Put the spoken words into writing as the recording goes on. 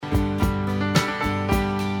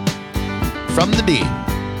from the D.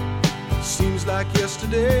 Seems like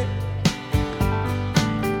yesterday,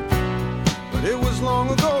 but it was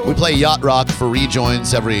long ago. We play yacht rock for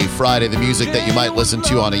rejoins every Friday, the music that you might listen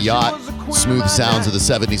to on a yacht, smooth sounds of the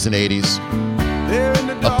 70s and 80s.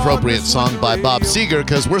 Appropriate song by Bob Seger,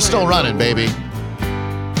 because we're still running, baby.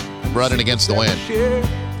 Running against the wind.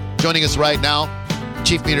 Joining us right now,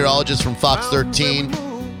 Chief Meteorologist from Fox 13.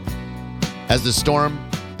 As the storm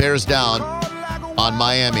bears down on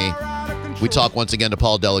Miami, we talk once again to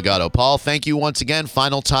Paul Delgado. Paul, thank you once again.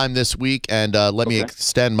 Final time this week, and let me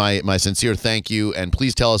extend my sincere thank you, and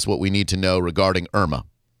please tell us what we need to know regarding Irma.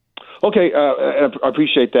 Okay, I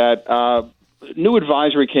appreciate that. New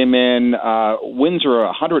advisory came in. Winds are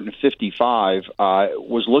 155.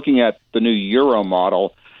 Was looking at the new Euro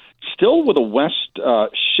model, still with a west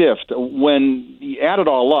shift. When you add it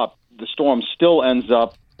all up, the storm still ends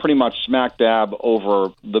up pretty much smack dab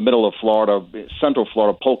over the middle of Florida, central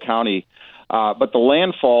Florida, Polk County. But the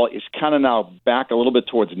landfall is kind of now back a little bit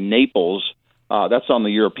towards Naples. That's on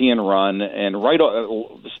the European run. And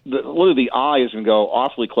literally the eye is going to go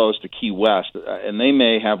awfully close to Key West. And they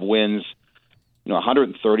may have winds,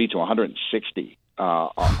 130 to 160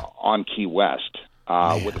 on Key West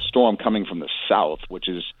with a storm coming from the south, which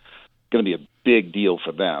is going to be a big deal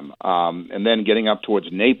for them. And then getting up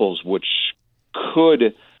towards Naples, which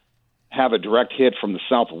could have a direct hit from the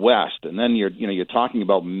southwest, and then you're talking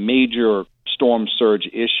about major storm surge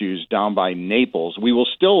issues down by Naples. We will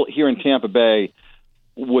still, here in Tampa Bay,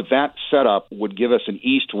 with that setup, would give us an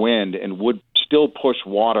east wind and would still push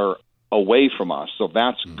water away from us. So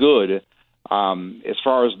that's good. As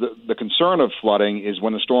far as the concern of flooding is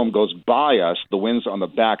when the storm goes by us, the winds on the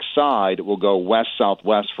back side will go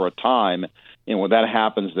west-southwest for a time, and when that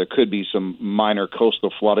happens, there could be some minor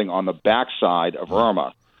coastal flooding on the backside of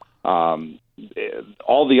Irma.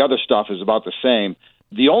 All the other stuff is about the same.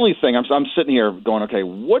 The only thing, I'm sitting here going, okay,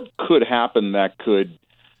 what could happen that could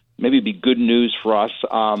maybe be good news for us?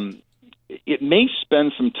 It may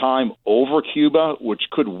spend some time over Cuba, which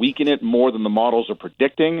could weaken it more than the models are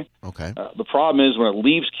predicting. Okay. The problem is when it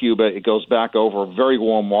leaves Cuba, it goes back over very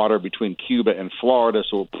warm water between Cuba and Florida,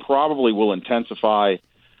 so it probably will intensify.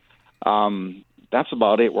 That's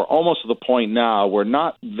about it. We're almost to the point now. We're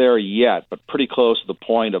not there yet, but pretty close to the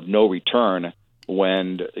point of no return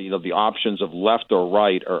when the options of left or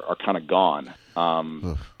right are kind of gone.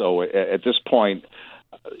 So at this point,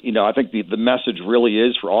 I think the message really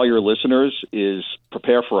is for all your listeners is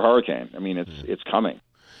prepare for a hurricane. I mean, it's coming.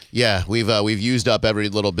 Yeah, we've used up every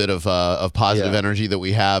little bit of positive energy that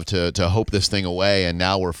we have to hope this thing away, and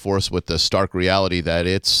now we're forced with the stark reality that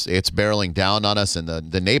it's barreling down on us. And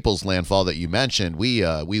the Naples landfall that you mentioned, we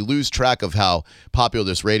lose track of how popular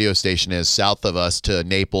this radio station is south of us to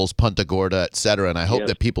Naples, Punta Gorda, et cetera. And I hope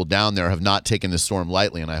that people down there have not taken this storm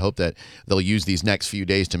lightly, and I hope that they'll use these next few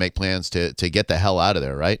days to make plans to get the hell out of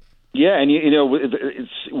there, right? Yeah, and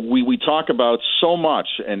we talk about so much,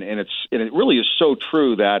 and it really is so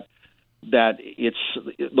true that it's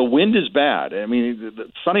the wind is bad. I mean, the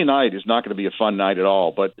Sunday night is not going to be a fun night at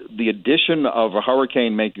all. But the addition of a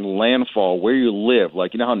hurricane making landfall where you live,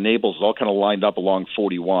 like how Naples is all kind of lined up along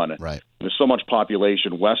 41. Right. There's so much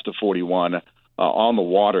population west of 41 on the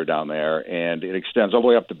water down there, and it extends all the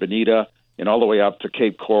way up to Bonita and all the way up to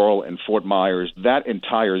Cape Coral and Fort Myers. That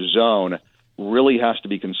entire zone really has to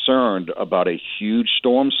be concerned about a huge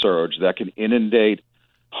storm surge that can inundate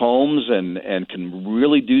homes and can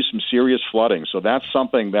really do some serious flooding. So that's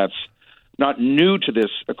something that's not new to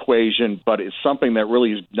this equation, but it's something that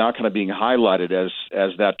really is not kind of being highlighted as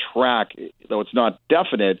that track, though it's not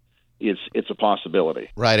definite, it's a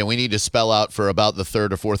possibility. Right, and we need to spell out for about the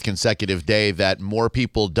third or fourth consecutive day that more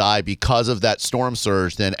people die because of that storm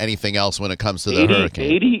surge than anything else when it comes to the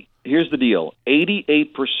hurricane. Here's the deal.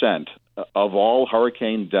 88% of all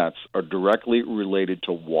hurricane deaths are directly related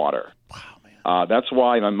to water. Wow, man. That's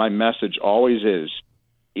why my message always is,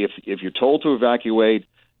 if you're told to evacuate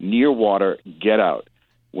near water, get out.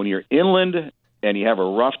 When you're inland and you have a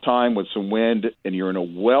rough time with some wind and you're in a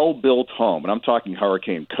well-built home, and I'm talking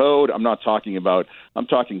hurricane code, I'm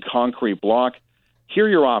talking concrete block, here are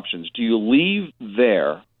your options. Do you leave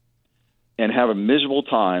there and have a miserable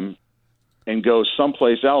time and go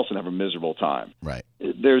someplace else and have a miserable time? Right.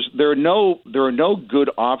 There are no good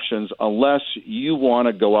options unless you want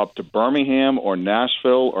to go up to Birmingham or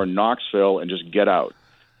Nashville or Knoxville and just get out.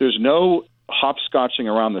 There's no hopscotching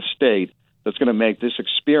around the state that's going to make this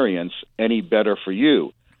experience any better for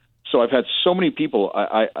you. So I've had so many people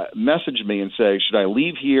I message me and say, should I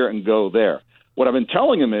leave here and go there? What I've been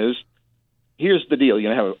telling them is, here's the deal.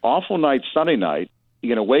 You're going to have an awful night Sunday night.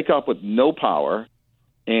 You're going to wake up with no power,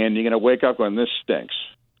 and you're going to wake up going, this stinks.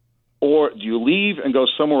 or do you leave and go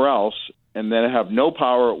somewhere else and then have no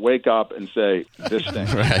power, wake up and say, this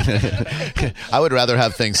stinks? Right. I would rather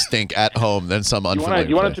have things stink at home than some unfamiliar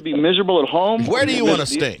You want it place. to be miserable at home? Where do you want to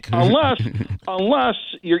stink? Unless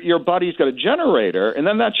your buddy's got a generator, and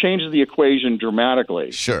then that changes the equation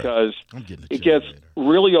dramatically. Sure. Because I'm getting a it gets generator.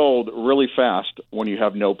 really old really fast when you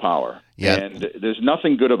have no power. Yeah. And there's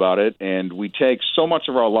nothing good about it, and we take so much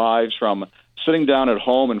of our lives from sitting down at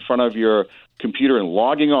home in front of your computer and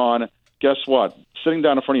logging on. Guess what? Sitting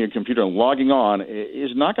down in front of your computer and logging on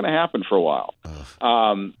is not going to happen for a while.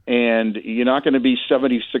 And you're not going to be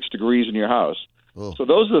 76 degrees in your house. Ugh. So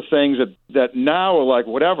those are the things that now are like,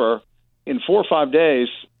 whatever, in 4 or 5 days,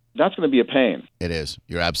 that's going to be a pain. It is.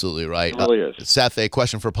 You're absolutely right. It really is. Seth, a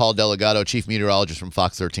question for Paul Delgado, chief meteorologist from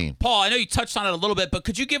Fox 13. Paul, I know you touched on it a little bit, but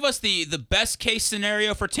could you give us the best case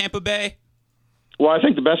scenario for Tampa Bay? Well, I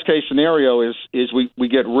think the best case scenario is we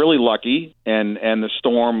get really lucky and the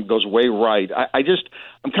storm goes way right.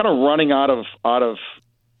 I'm kind of running out of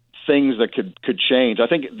things that could change. I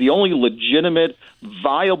think the only legitimate,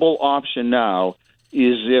 viable option now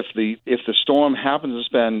is if the storm happens to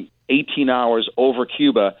spend 18 hours over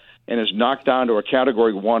Cuba and is knocked down to a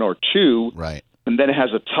Category 1 or 2, Right. and then it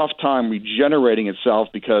has a tough time regenerating itself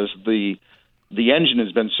because the engine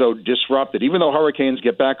has been so disrupted. Even though hurricanes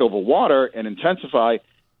get back over water and intensify,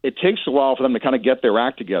 it takes a while for them to kind of get their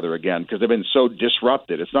act together again because they've been so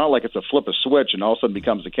disrupted. It's not like it's a flip a switch and all of a sudden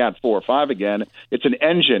becomes a Cat 4 or 5 again. It's an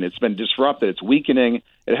engine. It's been disrupted. It's weakening.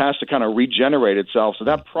 It has to kind of regenerate itself. So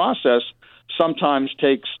that process sometimes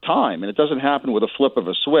takes time, and it doesn't happen with a flip of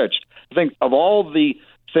a switch. I think of all the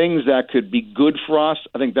things that could be good for us,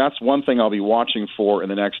 I think that's one thing I'll be watching for in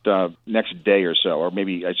the next day or so, or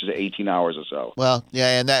maybe I should say 18 hours or so. Well,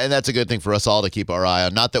 yeah, and that's a good thing for us all to keep our eye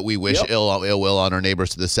on. Not that we wish ill will on our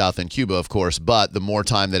neighbors to the south in Cuba, of course, but the more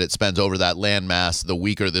time that it spends over that landmass, the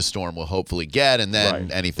weaker this storm will hopefully get, and then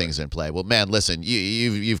anything's in play. Well, man, listen,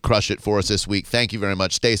 you've crushed it for us this week. Thank you very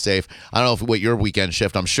much. Stay safe. I don't know what your weekend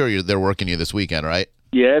shift. I'm sure they're working you this weekend, right?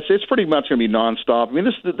 Yeah, it's pretty much going to be nonstop. I mean,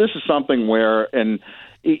 this is something where, and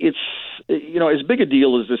it's, as big a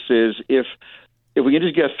deal as this is, if we can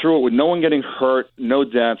just get through it with no one getting hurt, no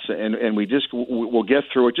deaths, and we'll get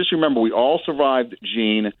through it. Just remember, we all survived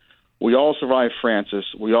Gene, we all survived Francis,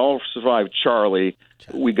 we all survived Charlie.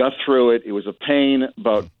 We got through it. It was a pain,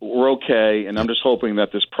 but we're okay. And I'm just hoping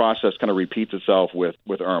that this process kind of repeats itself with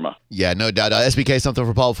Irma. Yeah, no doubt. SBK, something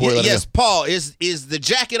for Paul before we let Yes, him go? Paul, is the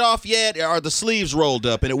jacket off yet? Or are the sleeves rolled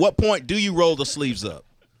up? And at what point do you roll the sleeves up?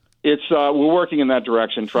 It's we're working in that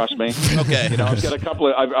direction. Trust me. Okay. I've got a couple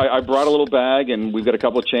of. I brought a little bag, and we've got a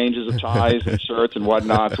couple of changes of ties and shirts and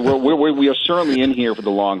whatnot. So we are certainly in here for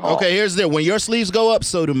the long haul. Okay, here's the when your sleeves go up,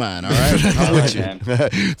 so do mine. All right. All right, man.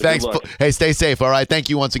 Thanks. Good luck. Hey, stay safe. All right.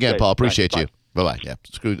 Thank you once again, Okay, Paul. Appreciate bye. you. Bye-bye. Yeah.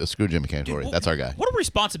 Screw Jim McCain for you. That's our guy. What a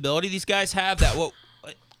responsibility these guys have. That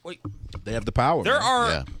They have the power. there man. are.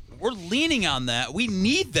 Yeah. We're leaning on that. We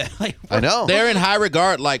need that. Like, I know. They're in high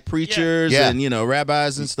regard, like preachers Yeah. and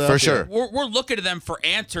rabbis and stuff. For sure. We're looking to them for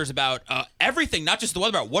answers about everything, not just the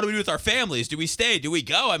weather. About what do we do with our families? Do we stay? Do we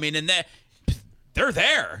go? I mean, and they're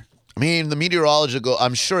there. I mean, the meteorological,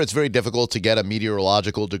 I'm sure it's very difficult to get a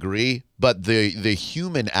meteorological degree, but the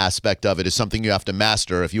human aspect of it is something you have to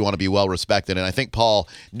master if you want to be well respected. And I think Paul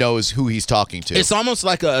knows who he's talking to. It's almost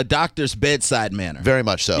like a doctor's bedside manner. Very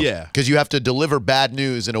much so. Yeah. Because you have to deliver bad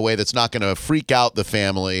news in a way that's not going to freak out the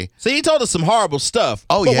family. See, he told us some horrible stuff.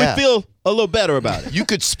 Oh, but yeah. we feel a little better about it. You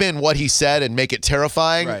could spin what he said and make it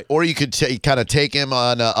terrifying, Right. or you could kind of take him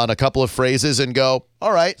on a couple of phrases and go,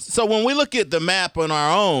 all right. So when we look at the map on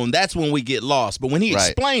our own, that's when we get lost. But when he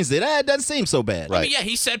Right. explains it, it doesn't seem so bad. Right. I mean, yeah,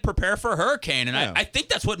 he said prepare for a hurricane, and Yeah. I think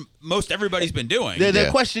that's what most everybody's been doing. The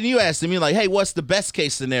Yeah. question you asked him, you're like, hey, what's the best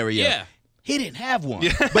case scenario? Yeah. He didn't have one.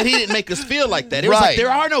 But he didn't make us feel like that. It was Right. like there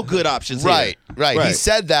are no good options Right, here. right. He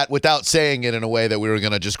said that without saying it in a way that we were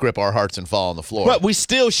going to just grip our hearts and fall on the floor. But we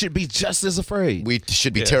still should be just as afraid. We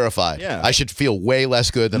should be terrified. Yeah. I should feel way less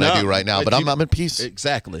good than I No, do right now, but but you- I'm in peace.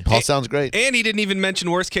 Exactly. Paul sounds great. And he didn't even mention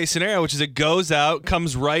worst case scenario, which is it goes out,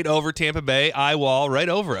 comes right over Tampa Bay, eye wall, right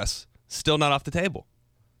over us. Still not off the table.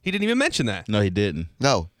 He didn't even mention that. No, he didn't.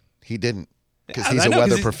 No, he didn't. Because Yeah, he's I a know, weather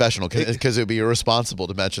 'cause he- professional. Because it would be irresponsible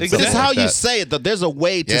to mention Exactly. something This is how like you that. say it, though. There's a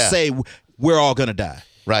way to Yeah. say we're all going to die.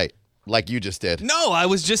 Right. Like you just did. No, I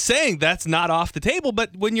was just saying that's not off the table,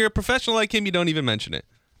 but when you're a professional like him, you don't even mention it.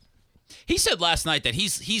 He said last night that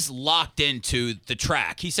he's locked into the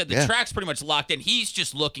track. He said the Yeah. track's pretty much locked in. He's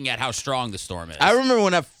just looking at how strong the storm is. I remember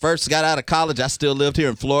when I first got out of college, I still lived here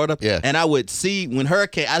in Florida. Yeah. And I would see when I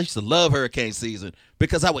used to love hurricane season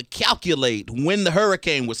because I would calculate when the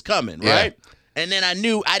hurricane was coming, Yeah. right? and then I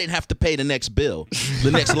knew I didn't have to pay the next bill,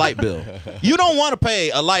 the next light bill. You don't want to pay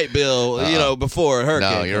a light bill, before a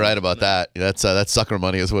hurricane. No, you're right about that. That's sucker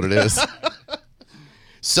money is what it is.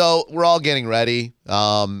 So we're all getting ready.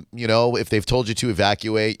 If they've told you to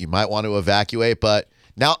evacuate, you might want to evacuate. But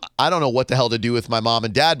now I don't know what the hell to do with my mom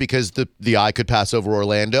and dad because the eye could pass over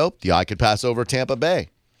Orlando. The eye could pass over Tampa Bay.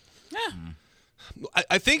 Yeah.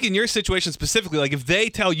 I think in your situation specifically, like if they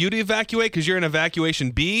tell you to evacuate because you're in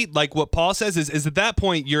evacuation B, like what Paul says is at that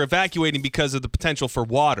point you're evacuating because of the potential for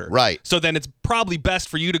water. Right. So then it's probably best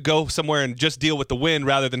for you to go somewhere and just deal with the wind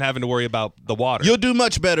rather than having to worry about the water. You'll do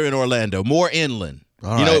much better in Orlando, more inland.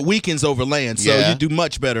 All you know, right. it weakens over land, so Yeah. you do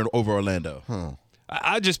much better over Orlando.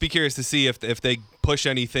 I'd just be curious to see if they push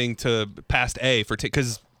anything to past A for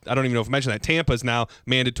because I don't even know if I mentioned that Tampa's now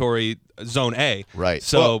mandatory zone A. Right.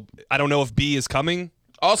 So Well- I don't know if B is coming.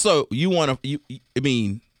 Also, you want to.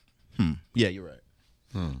 Yeah, you're right.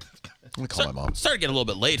 I'm gonna call my mom. Started getting a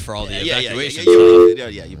little bit late for all the Yeah, evacuation. you'll be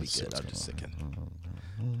good. I'm just thinking.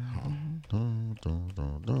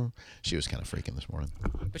 She was kind of freaking this morning.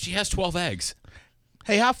 But she has 12 eggs.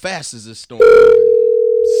 Hey, how fast is this storm moving?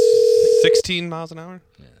 16 miles an hour?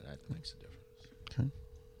 Yeah, that makes a difference.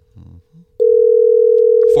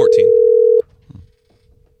 14.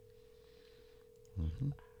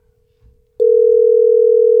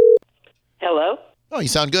 Hello? Oh, you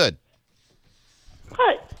sound good.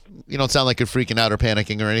 What? You don't sound like you're freaking out or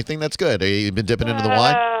panicking or anything. That's good. You been dipping into the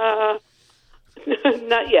wine?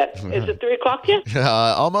 Not yet. Is it 3 o'clock yet?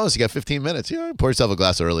 Almost. You got 15 minutes. Yeah, pour yourself a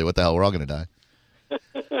glass early. What the hell? We're all going to die.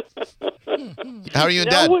 How are you and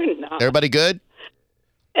No, Dad? we're not. Everybody good?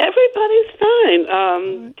 Everybody's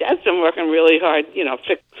fine. Dad's been working really hard,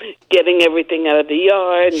 getting everything out of the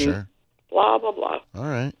yard and Sure. blah, blah, blah. All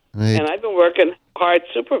right. And I've been working hard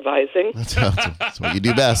supervising. That's what you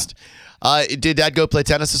do best. Did Dad go play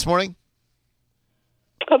tennis this morning?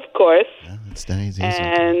 Of course. That's easy.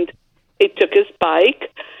 And he took his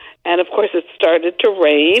bike, and of course it started to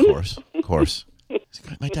rain. Of course.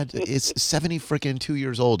 My dad is 70 freaking 2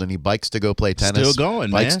 years old, and he bikes to go play tennis. Still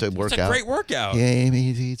going, bikes man. to work It's a out. great workout. Yeah, I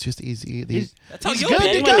mean, it's just easy. That's how He's you'll good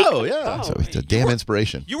be. to when he go. comes Yeah. home. So it's a damn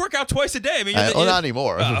inspiration. You work out twice a day. I mean, you're Not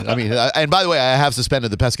anymore. I mean, and by the way, I have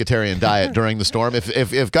suspended the pescatarian diet during the storm.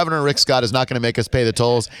 If Governor Rick Scott is not going to make us pay the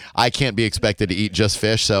tolls, I can't be expected to eat just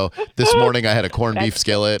fish. So this morning I had a corned beef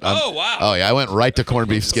skillet. Oh, wow. Oh yeah, I went right to corned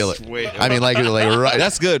beef skillet. I mean, like right.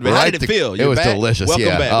 That's good, man. How Right did it to- feel? It You're was back? delicious. Welcome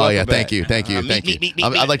yeah. back. Oh Welcome yeah. back. Thank you. Meat, meat, meat,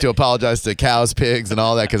 I'd like to apologize to cows, pigs, and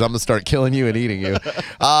all that because I'm gonna start killing you and eating you.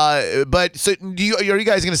 But so, are you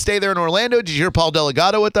guys gonna stay there in Orlando? Did you hear Paul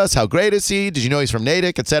Delgado with us? How great is he? Did you know he's from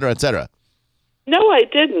Natick, et cetera, et cetera? No, I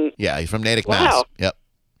didn't. Yeah, he's from Natick, Wow. Mass. Yep.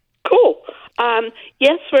 Cool.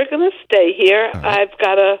 Yes, we're going to stay here. I've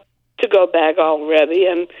got a to-go bag already,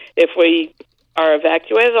 and if we are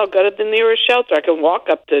evacuated, I'll go to the nearest shelter. I can walk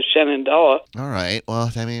up to Shenandoah. All right. Well,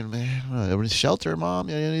 I mean, man, shelter, Mom.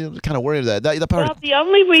 You're kind of worried about that part. Well, the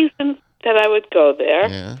only reason that I would go there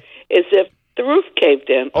Yeah. is if the roof caved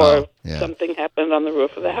in or Oh, yeah. something happened on the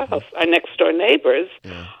roof of the house. Our next-door neighbors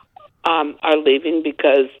are leaving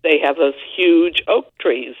because they have those huge oak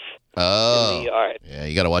trees in Oh. the yard. Yeah,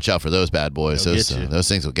 you got to watch out for those bad boys. They'll Those get you. those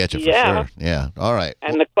things will get you for Yeah. sure. Yeah. All right.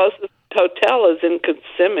 And the closest hotel is in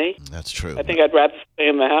Kissimmee. That's true. I think I'd rather stay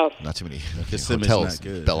in the house. Not too many Kissimmee's hotels. not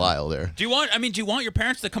good. Belle Isle there. Do you want your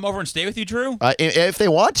parents to come over and stay with you, Drew? If they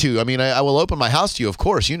want to, I mean, I will open my house to you. Of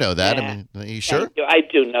course, you know that. Yeah. I mean, are you sure? I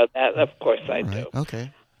do know that. Of course I All do. right.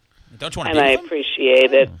 Okay. Don't you want And to be I with them?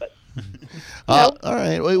 appreciate it. But All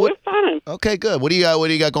right. Wait, we're fine. okay. Good. What do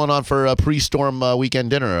you got going on for pre-storm weekend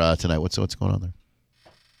dinner tonight? What's going on there?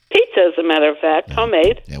 Pizza, as a matter of fact,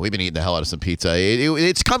 homemade. Yeah, we've been eating the hell out of some pizza.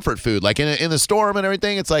 It's comfort food. Like in the storm and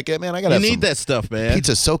everything, it's like, man, I gotta. You have need some- that stuff, man.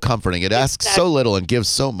 Pizza's so comforting. It asks so little and gives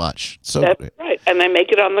so much. So. That's right. And I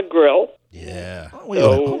make it on the grill. Yeah. Wait,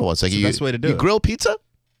 hold on one second. It's the best way to do you it. grill pizza?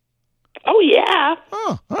 Oh, yeah.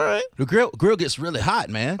 Oh, all right. The grill gets really hot,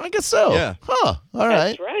 man. I guess so. Yeah. Huh. All right.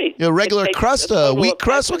 That's right. Your regular It takes crust, a total wheat of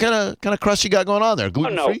crust. 5 What kind of crust you got going on there?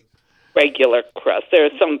 Gluten no. free? Regular crust. There are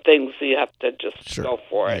some things you have to just go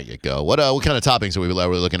for There it. you go. What kind of toppings are we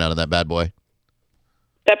looking at on that bad boy?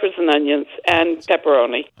 Peppers and onions and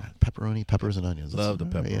pepperoni. Pepperoni, peppers, and onions. Love the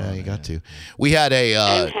Yeah, pepperoni, you got to. We had a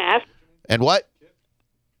and and what?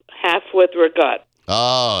 half with regat.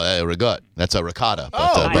 Ricotta. That's a ricotta.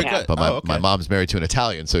 But my mom's married to an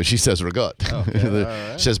Italian, so she says ricotta.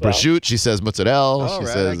 Okay, She says prosciutto. She says mozzarella. All She right,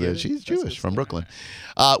 I says get it. she's That's Jewish good from stuff. Brooklyn.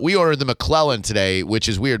 We ordered the McClellan today, which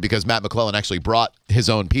is weird because Matt McClellan actually brought his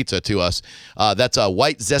own pizza to us. That's a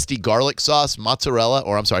white zesty garlic sauce, mozzarella,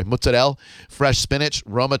 fresh spinach,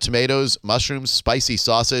 Roma tomatoes, mushrooms, spicy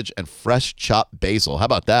sausage, and fresh chopped basil. How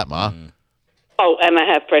about that, Ma? Oh, and I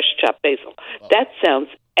have fresh chopped basil. That sounds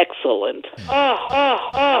excellent.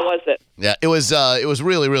 How was it? Yeah, it was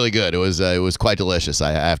really, really good. It was quite delicious,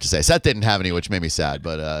 I have to say. Seth didn't have any, which made me sad,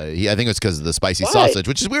 but I think it's because of the spicy Why? sausage,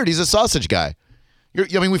 which is weird. He's a sausage guy.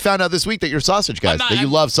 We found out this week that you're sausage guys, that you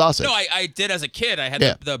love sausage. No, I did as a kid. I had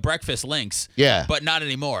Yeah. the breakfast links. Yeah. But not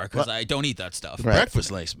anymore because I don't eat that stuff. Right. Breakfast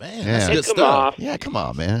links, man. Yeah. That's Hey, good come stuff. on. Yeah, come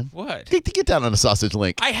on, man. What? Get down on a sausage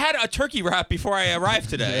link. I had a turkey wrap before I arrived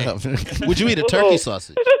today. Would you eat a turkey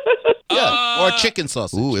sausage? Yeah. Or a chicken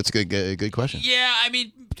sausage? Ooh, it's a good question. Yeah, I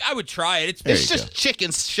mean, I would try it. There It's you just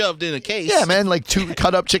chicken shoved in a case. Yeah, man, like 2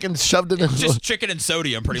 cut up chickens shoved in a just chicken and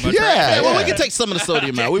sodium, pretty much. Yeah, right? Hey, well, we yeah. can take some of the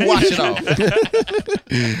sodium out. We wash it off.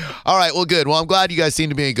 All right, well, good. Well, I'm glad you guys seem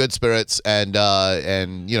to be in good spirits, and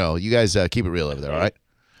you guys keep it real over there, all right?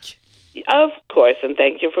 Of course, and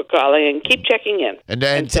thank you for calling, and keep checking in.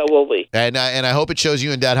 And so will we. And I hope it shows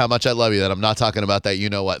you and Dad how much I love you, that I'm not talking about that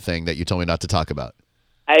you-know-what thing that you told me not to talk about.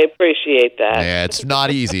 I appreciate that. Yeah, it's not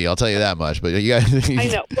easy, I'll tell you that much, but you guys... I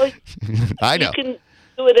know. Well, I know. you can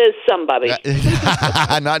do it as somebody.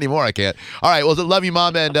 Not anymore, I can't. All right, well, love you,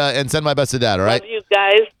 Mom, and send my best to Dad, all right? Love you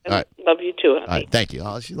guys, and All right. love you too, honey. All right, thank you.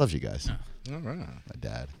 Oh, she loves you guys. All right. My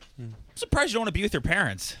dad. I'm surprised you don't want to be with your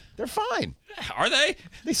parents. They're fine. Are they?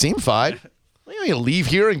 They seem fine. You mean leave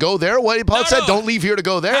here and go there? What Paul said, no. don't leave here to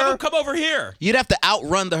go Have there. them come over here. You'd have to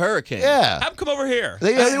outrun the hurricane. Yeah. Have them come over here.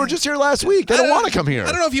 They were just here last week. They don't want to come here.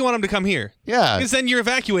 I don't know if you want them to come here. Yeah. Because then you're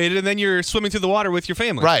evacuated and then you're swimming through the water with your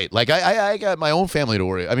family. Right. Like I got my own family to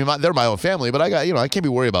worry. I mean, they're my own family, but I can't be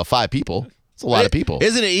worried about 5 people. It's a lot of people.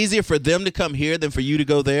 Isn't it easier for them to come here than for you to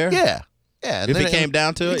go there? Yeah. Yeah. And If it came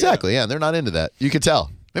down to it? Exactly. Yeah. And they're not into that. You could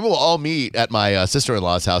tell. Maybe we'll all meet at my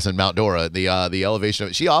sister-in-law's house in Mount Dora. The elevation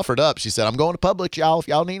of it. She offered up. She said, "I'm going to Publix, y'all. If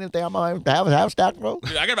y'all need anything, I'm gonna have a house down the road."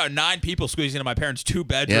 Dude, I got about 9 people squeezing into my parents'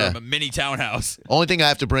 2-bedroom mini townhouse. Only thing I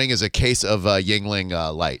have to bring is a case of Yingling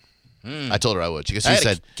Light. I told her I would. She I had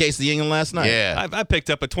said, a case of Yingling last night. "Yeah." I picked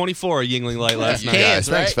up a 24 Yingling Light last night. Cans,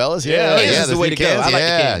 Thanks, right? fellas. Yeah, Yeah, cans is the there's way new to go. I cans. like the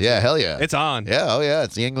Yeah, cans. yeah, hell yeah. It's on. Yeah, oh yeah,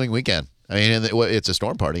 it's the Yingling weekend. I mean, and it's a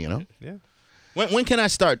storm party, you know. Yeah. When can I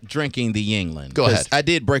start drinking the Yingling? Go ahead. 'Cause I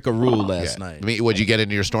did break a rule last Yeah. night. I mean, what'd you get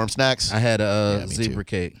into your storm snacks? I had a me zebra too.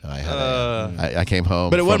 cake. I had I came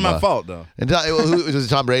home, But it wasn't from, my fault, though. And was it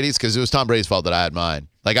Tom Brady's? Because it was Tom Brady's fault that I had mine.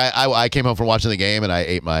 Like I came home from watching the game and I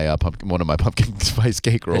ate my one of my pumpkin spice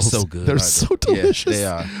cake rolls. so good, They're aren't so they? Yeah, delicious. they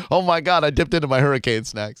are. Oh my god, I dipped into my hurricane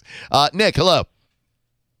snacks. Nick, hello.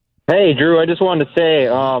 Hey, Drew, I just wanted to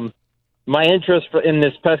say my interest in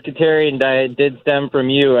this pescatarian diet did stem from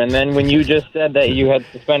you. And then when you just said that you had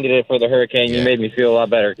suspended it for the hurricane, Yeah. you made me feel a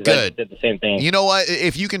lot better because I Good. just did the same thing. You know what?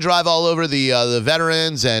 If you can drive all over the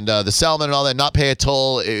veterans and the Selman and all that, not pay a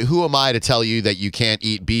toll, who am I to tell you that you can't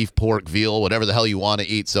eat beef, pork, veal, whatever the hell you want to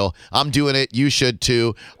eat? So I'm doing it. You should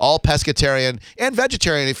too. All pescatarian and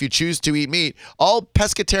vegetarian if you choose to eat meat. All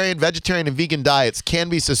pescatarian, vegetarian, and vegan diets can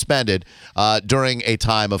be suspended during a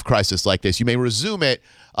time of crisis like this. You may resume it.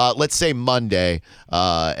 Let's say Monday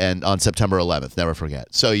and on September 11th. Never forget.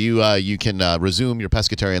 So you can resume your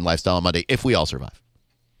pescatarian lifestyle on Monday if we all survive.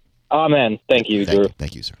 Amen. Thank you, Drew.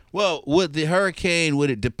 Thank you, sir. Well, would the hurricane, would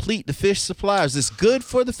it deplete the fish supply? Is this good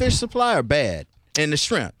for the fish supply or bad? And the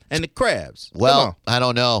shrimp and the crabs? Come Well, on. I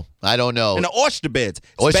don't know. And the oyster beds.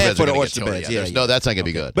 It's Oyster bad beds for are the gonna oyster get totally- beds. yeah, Yeah, no, that's not going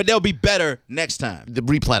to be good. But they'll be better next time. The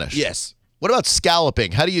replenish. Yes. What about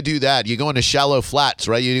scalloping? How do you do that? You go into shallow flats,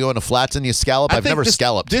 right? You go into flats and you scallop. I've think never this,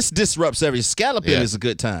 scalloped. This disrupts every scalloping Yeah. is a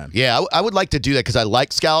good time. Yeah, I would like to do that because I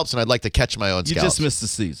like scallops and I'd like to catch my own You scallops. just missed the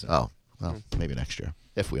season. Oh, well, maybe next year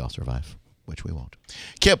if we all survive, which we won't.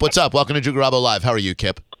 Kip, what's up? Welcome to Drew Garabo Live. How are you,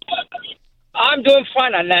 Kip? I'm doing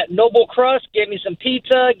fine on that Noble Crust. Get me some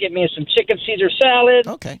pizza. Get me some chicken Caesar salad.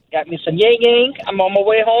 Okay. Got me some Yang Yang. I'm on my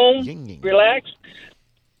way home. Ying Yang. Relax.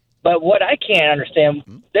 But what I can't understand,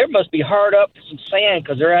 there must be hard up for some sand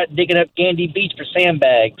because they're out digging up Gandy Beach for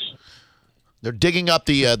sandbags. They're digging up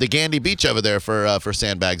the Gandy Beach over there for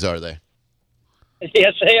sandbags, are they?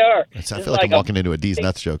 Yes, they are. I It's feel like I'm walking into a D's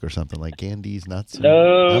Nuts joke or something, like Gandy's Nuts.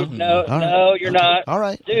 No, All no, right. you're Okay. not. All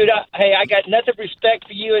right. Dude, hey, I got nothing but respect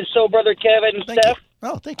for you and Soul Brother Kevin and Thank Steph. you.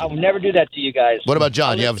 Oh, thank I you. will never do that to you guys. What about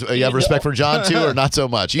John? You have respect for John too, or not so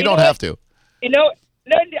much? You don't have to. You know,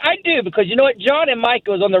 no, I do because you know what? John and Mike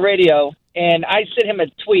was on the radio, and I sent him a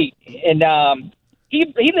tweet, and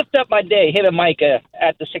he lifted up my day, him and Micah,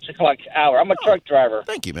 at the 6 o'clock hour. I'm a truck driver.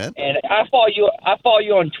 Thank you, man. And I follow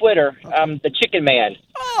you on Twitter. I'm the Chicken Man.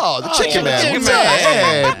 Oh, the Chicken Man. Chicken What's Man. up?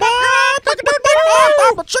 Hey.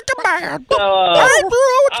 Chicken Man. So, I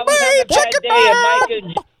was having a bad day, and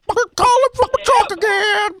Micah. Call him from the truck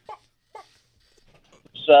again.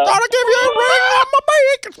 So, Gotta give you a ring on my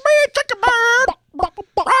beak. It's me, Chicken Man.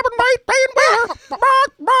 Robin May, 18-wheeler.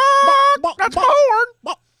 That's my horn.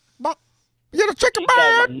 You're the Chicken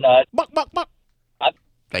Man. nut.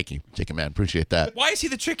 Thank you, Chicken Man. Appreciate that. Why is he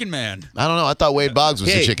the chicken man? I don't know. I thought Wade Boggs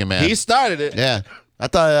was the Chicken Man. He started it. Yeah.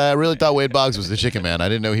 I really thought Wade Boggs was the Chicken Man. I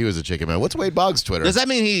didn't know he was a Chicken Man. What's Wade Boggs' Twitter? Does that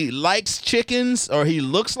mean he likes chickens or he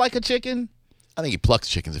looks like a chicken? I think he plucks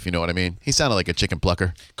chickens, if you know what I mean. He sounded like a chicken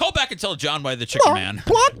plucker. Call back and tell John why the chicken man.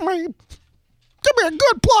 Pluck me. Give me a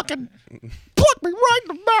good plucking. Pluck me right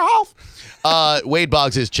in the mouth. Wade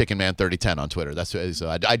Boggs is Chicken Man 3010 on Twitter. That's so.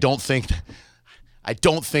 I don't think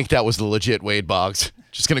that was the legit Wade Boggs.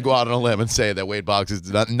 Just gonna go out on a limb and say that Wade Boggs is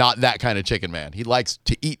not that kind of chicken man. He likes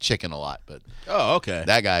to eat chicken a lot, but Oh, okay.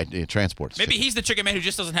 that guy transports. Maybe chicken. he's the chicken man who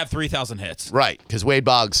just doesn't have 3,000 hits. Right, because Wade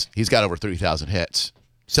Boggs, he's got over 3,000 hits.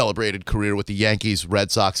 Celebrated career with the Yankees, Red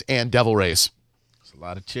Sox, and Devil Rays. It's a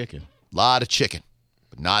lot of chicken. Lot of chicken,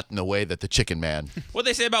 but not in the way that the Chicken Man. What'd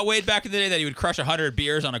they say about Wade back in the day, that he would crush 100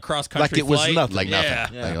 beers on a cross-country Like it was flight? nothing. Like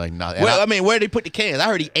nothing. Yeah. Like nothing. Well, I mean, where did he put the cans? I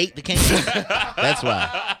heard he ate the cans. That's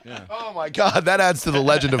why. Oh my God, that adds to the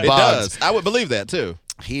legend of It Boggs. does. I would believe that too.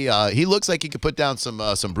 He looks like he could put down some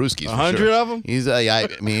brewskis. 100 of them? He's I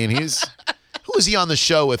mean he's who was he on the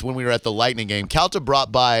show with when we were at the Lightning game? Calta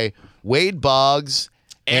brought by Wade Boggs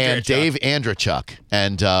and Andrechuk. Dave Andrechuk,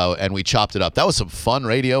 and we chopped it up. That was some fun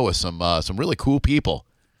radio with some really cool people.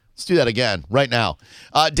 Let's do that again right now.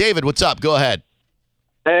 David, what's up? Go ahead.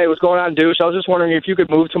 Hey, what's going on, Deuce? I was just wondering if you could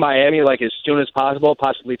move to Miami like as soon as possible,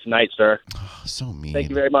 possibly tonight, sir. Oh, so mean. Thank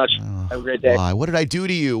you very much. Have a great day. Why? What did I do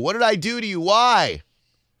to you? What did I do to you? Why?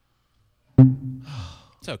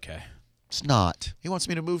 It's okay. It's not. He wants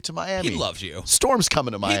me to move to Miami. He loves you. Storm's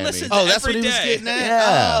coming to Miami. listens Oh, that's every what he was day. getting at?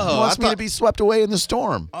 Yeah, Oh, he wants I me thought- to be swept away in the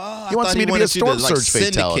storm. Oh, he wants thought me he to be a wanted you storm to, like, surge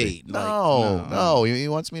fatality. syndicate, like, No, he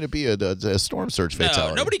wants me to be a storm surge fatality.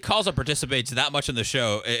 No, nobody calls or participates that much in the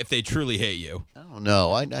show if they truly hate you. I don't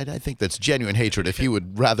know. I think that's genuine hatred. If he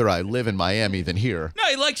would rather I live in Miami than here, No,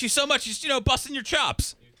 he likes you so much, he's, busting your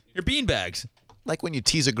chops. Your beanbags. like when you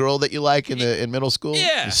tease a girl that you like in middle school,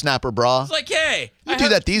 Yeah. you snap her bra. It's like, hey. You do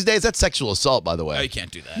that these days. That's sexual assault, by the way. Oh, you can't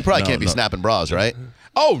do that. You probably No, can't be no. snapping bras, right?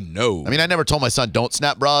 Oh, no. I mean, I never told my son don't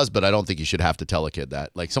snap bras, but I don't think you should have to tell a kid that.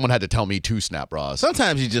 Like, someone had to tell me to snap bras.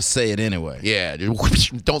 Sometimes you just say it anyway. Yeah, dude,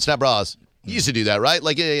 don't snap bras. You used to do that, right?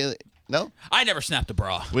 Like, no? I never snapped a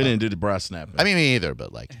bra. We didn't do the bra snapping. I mean, me either,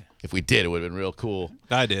 but like, if we did, it would have been real cool.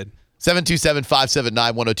 I did.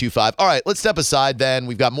 727-579-1025. All right, let's step aside then.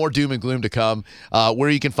 We've got more doom and gloom to come. Where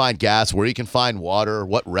you can find gas, where you can find water,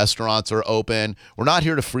 what restaurants are open. We're not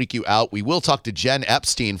here to freak you out. We will talk to Jen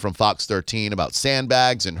Epstein from Fox 13 about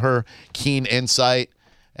sandbags and her keen insight.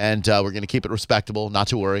 And we're going to keep it respectable, not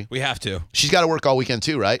to worry. We have to. She's got to work all weekend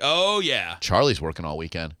too, right? Oh, yeah. Charlie's working all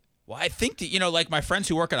weekend. Well, I think that, like my friends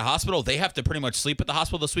who work at a hospital, they have to pretty much sleep at the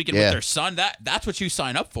hospital this weekend Yeah. with their son. That's what you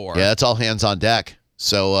sign up for. Yeah, that's all hands on deck.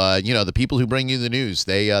 So, the people who bring you the news,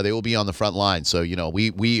 they will be on the front line. So,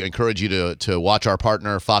 we encourage you to watch our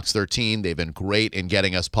partner, Fox 13. They've been great in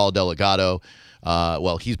getting us Paul Delgado.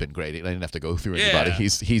 Well, he's been great. I didn't have to go through anybody. Yeah.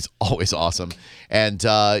 He's always awesome. And,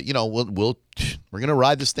 we're going to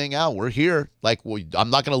ride this thing out. We're here. Like, I'm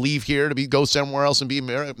not going to leave here to go somewhere else and be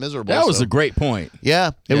miserable. That was so. a great point.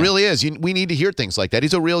 Yeah, it really is. We need to hear things like that.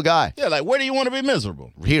 He's a real guy. Yeah, like, where do you want to be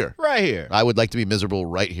miserable? Here. Right here. I would like to be miserable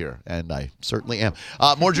right here, and I certainly am.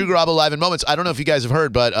 More Drew Garabo live in moments. I don't know if you guys have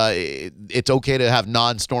heard, but it's okay to have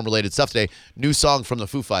non-storm related stuff today. New song from the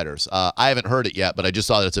Foo Fighters. I haven't heard it yet, but I just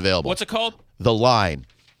saw that it's available. What's it called? The Line.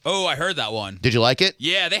 Oh, I heard that one. Did you like it?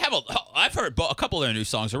 Yeah, they have I've heard a couple of their new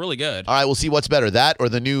songs. They're really good. All right, we'll see what's better, that or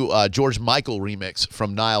the new George Michael remix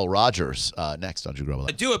from Nile Rodgers. Next on Drew Garabo I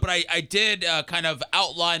Live. do it, but I did kind of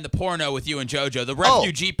outline the porno with you and JoJo, the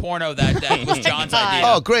refugee porno that was John's idea.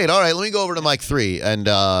 Oh, great. All right, let me go over to mic 3 and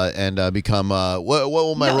become what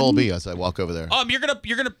will my role be as I walk over there?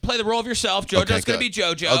 You're gonna play the role of yourself. JoJo's Okay, gonna good. be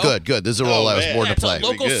JoJo. Oh, good. This is a role I was born to It's play. a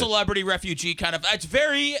local good. celebrity refugee kind of. It's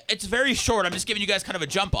very short. I'm just giving you guys kind of a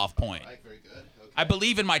jump off point. Very good. Okay. I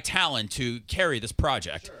believe in my talent to carry this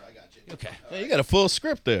project. Sure, I got you. Okay. Yeah, you got a full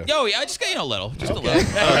script there. Yo, yeah, I just got a little, just a little.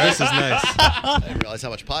 Oh, this is nice. I didn't realize how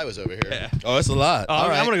much pie was over here. Oh, it's a lot. All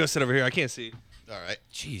right. right. I'm going to go sit over here. I can't see. All right.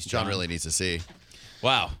 Jeez, John really needs to see.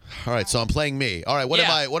 Wow. All right, so I'm playing me. All right, what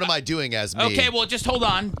Yeah. am I doing as me? Okay, well, just hold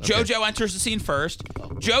on. JoJo enters the scene first.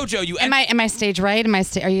 JoJo, you Am I stage right?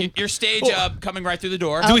 Are you? Your stage coming right through the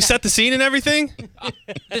door. Do we set the scene and everything?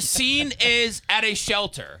 The scene is at a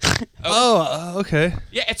shelter. Okay.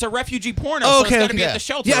 Yeah, it's a refugee porno, Oh, so it's okay, got to be okay. at the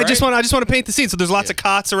shelter. Yeah, I right? just want to paint the scene. So there's lots of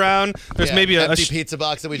cots around. There's maybe a empty pizza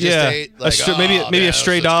box that we just ate. Like, maybe a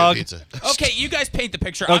stray dog. Okay, you guys paint the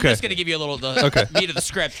picture. I'm Okay. just going to give you a little meat of the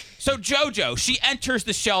script. So JoJo, she enters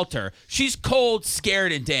the shelter. She's cold,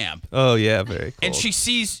 scared, and damp. Oh yeah, very cool. And she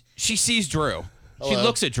sees Drew. She Hello.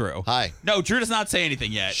 looks at Drew. Hi. No, Drew does not say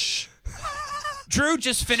anything yet. Shh. Drew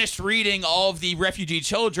just finished reading all of the refugee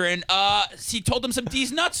children. He told them some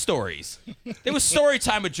D's Nuts stories. It was story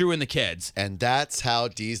time with Drew and the kids. And that's how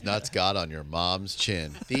D's Nuts got on your mom's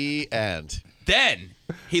chin. The end. Then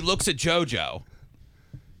he looks at JoJo,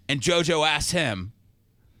 and JoJo asks him,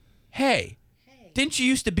 Hey, didn't you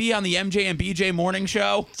used to be on the MJ and BJ morning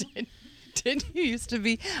show? Didn't you used to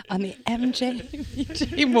be on the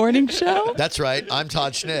MJ morning show? That's right. I'm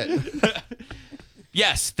Todd Schnitt.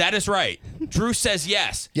 Yes, that is right. Drew says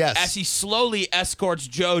yes. Yes. As he slowly escorts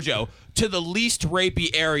JoJo to the least rapey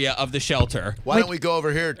area of the shelter. Why don't we go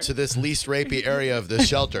over here to this least rapey area of this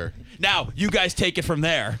shelter? Now, you guys take it from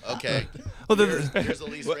there. Okay. Well, Here's the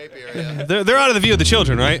least rapey area. they're out of the view of the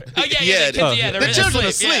children, right? Oh, yeah, they're The children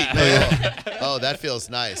asleep. asleep, Yeah. man. Oh, that feels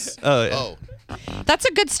nice. Oh, yeah. Oh. That's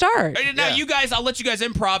a good start. Now, Yeah. you guys, I'll let you guys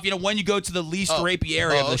improv, when you go to the least rapey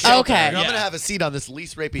area of the shelter. Okay. I'm going to have a seat on this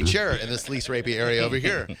least rapey chair in this least rapey area over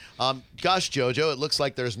here. Gosh, JoJo, it looks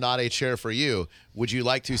like there's not a chair for you. Would you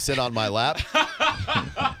like to sit on my lap?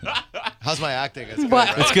 How's my acting? It's good, What?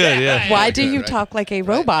 right? It's good, yeah. Why Good, do you right? talk like a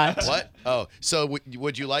robot? What? Oh, so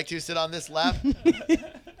would you like to sit on this lap?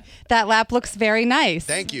 That lap looks very nice.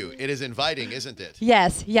 Thank you. It is inviting, isn't it?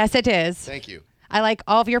 Yes, it is. Thank you. I like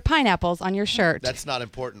all of your pineapples on your shirt. That's not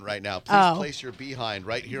important right now. Please Oh. place your behind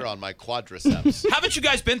right here on my quadriceps. Haven't you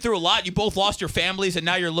guys been through a lot? You both lost your families, and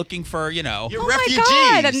now you're looking for, You're Oh refugees.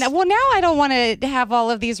 my God! And, well, now I don't want to have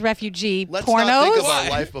all of these refugee Let's pornos. not think of our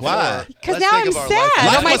life before. Why? Because Let's now think I'm of our life sad.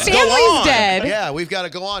 before. My must go family's on. dead. Yeah, we've got to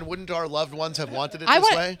go on. Wouldn't our loved ones have wanted it I this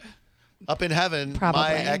want- way? Up in heaven, Probably.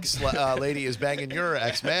 my ex-lady is banging your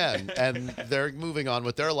ex-man, and they're moving on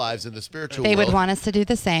with their lives in the spiritual They world. would want us to do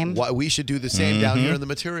the same. Why we should do the same down here in the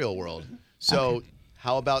material world. So,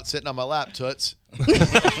 how about sitting on my lap, Toots? Was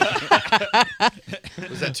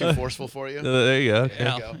that too forceful for you? There you go. Okay.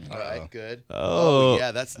 There you go. All right, good. Oh.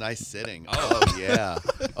 Yeah, that's nice sitting. Oh, yeah.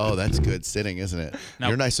 Oh, that's good sitting, isn't it? Now-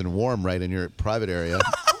 You're nice and warm right in your private area.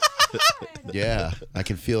 Yeah, I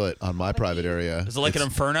can feel it on my private area. Is it like an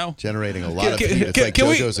It's inferno? generating a lot of Can- heat. It's can- like can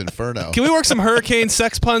we- JoJo's Inferno. Can we work some hurricane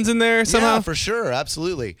sex puns in there somehow? Yeah, for sure.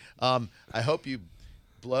 Absolutely. I hope you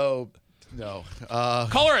blow. No.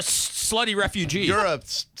 Call her a slutty refugee. You're a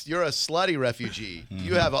slutty refugee.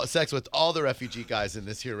 You have sex with all the refugee guys in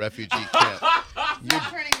this here refugee camp.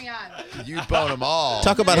 turning me on. You'd bone them all.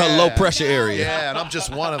 Talk about her low pressure area. Yeah, and I'm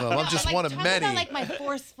just one of them. I'm just one of many. my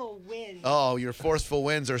forceful wind. Oh, your forceful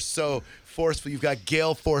winds are so forceful. You've got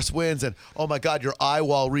gale force winds, and oh my God, your eye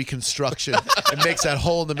wall reconstruction. It makes that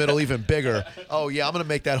hole in the middle even bigger. Oh yeah, I'm gonna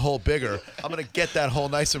make that hole bigger. I'm gonna get that hole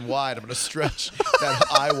nice and wide. I'm gonna stretch that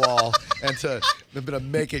eye wall, and I'm gonna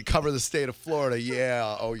make it cover the state of Florida.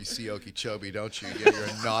 Yeah. Oh, you see Okeechobee, don't you? Yeah, you're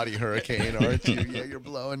a naughty hurricane, aren't you? Yeah, you're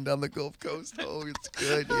blowing down the Gulf Coast. Oh, it's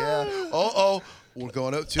good. Yeah. Oh. We're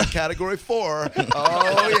going up to Category 4.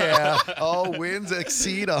 Oh, yeah. Oh, winds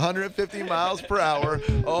exceed 150 miles per hour.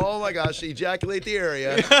 Oh, my gosh. Ejaculate the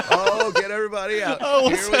area. Oh, get everybody out.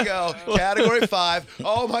 Here we go. Category 5.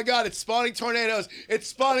 Oh, my God. It's spawning tornadoes. It's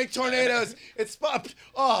spawning tornadoes. It's spawned.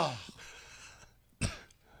 Oh.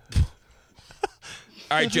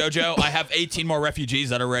 All right, JoJo, I have 18 more refugees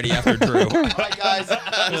that are ready after Drew. All right, guys.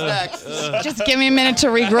 Who's next? Just give me a minute to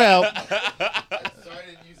regroup. Sorry I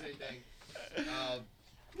didn't use anything.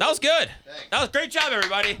 That was good. That was great job,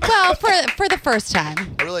 everybody. Well, for the first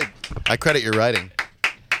time. I credit your writing.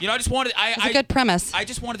 I just wanted. It's a good premise. I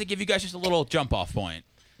just wanted to give you guys just a little jump-off point.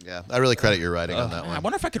 Yeah, I really credit your writing on that I one.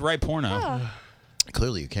 wonder if I could write porno.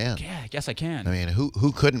 Clearly you can. Yeah, I guess I can. I mean,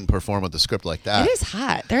 who couldn't perform with a script like that? It is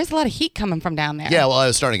hot. There's a lot of heat coming from down there. Yeah, well, I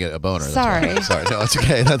was starting to get a boner. that's Sorry. why. Sorry. No, it's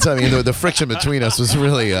okay. The friction between us was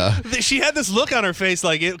really, She had this look on her face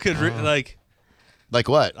like it could, like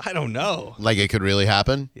what? I don't know. Like it could really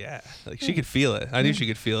happen? Yeah, like she could feel it. I knew she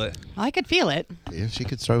could feel it. Well, I could feel it. Yeah, she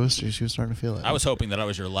was starting to feel it. I was hoping that I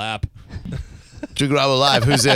was your lap. Drew Garabo Live, who's it?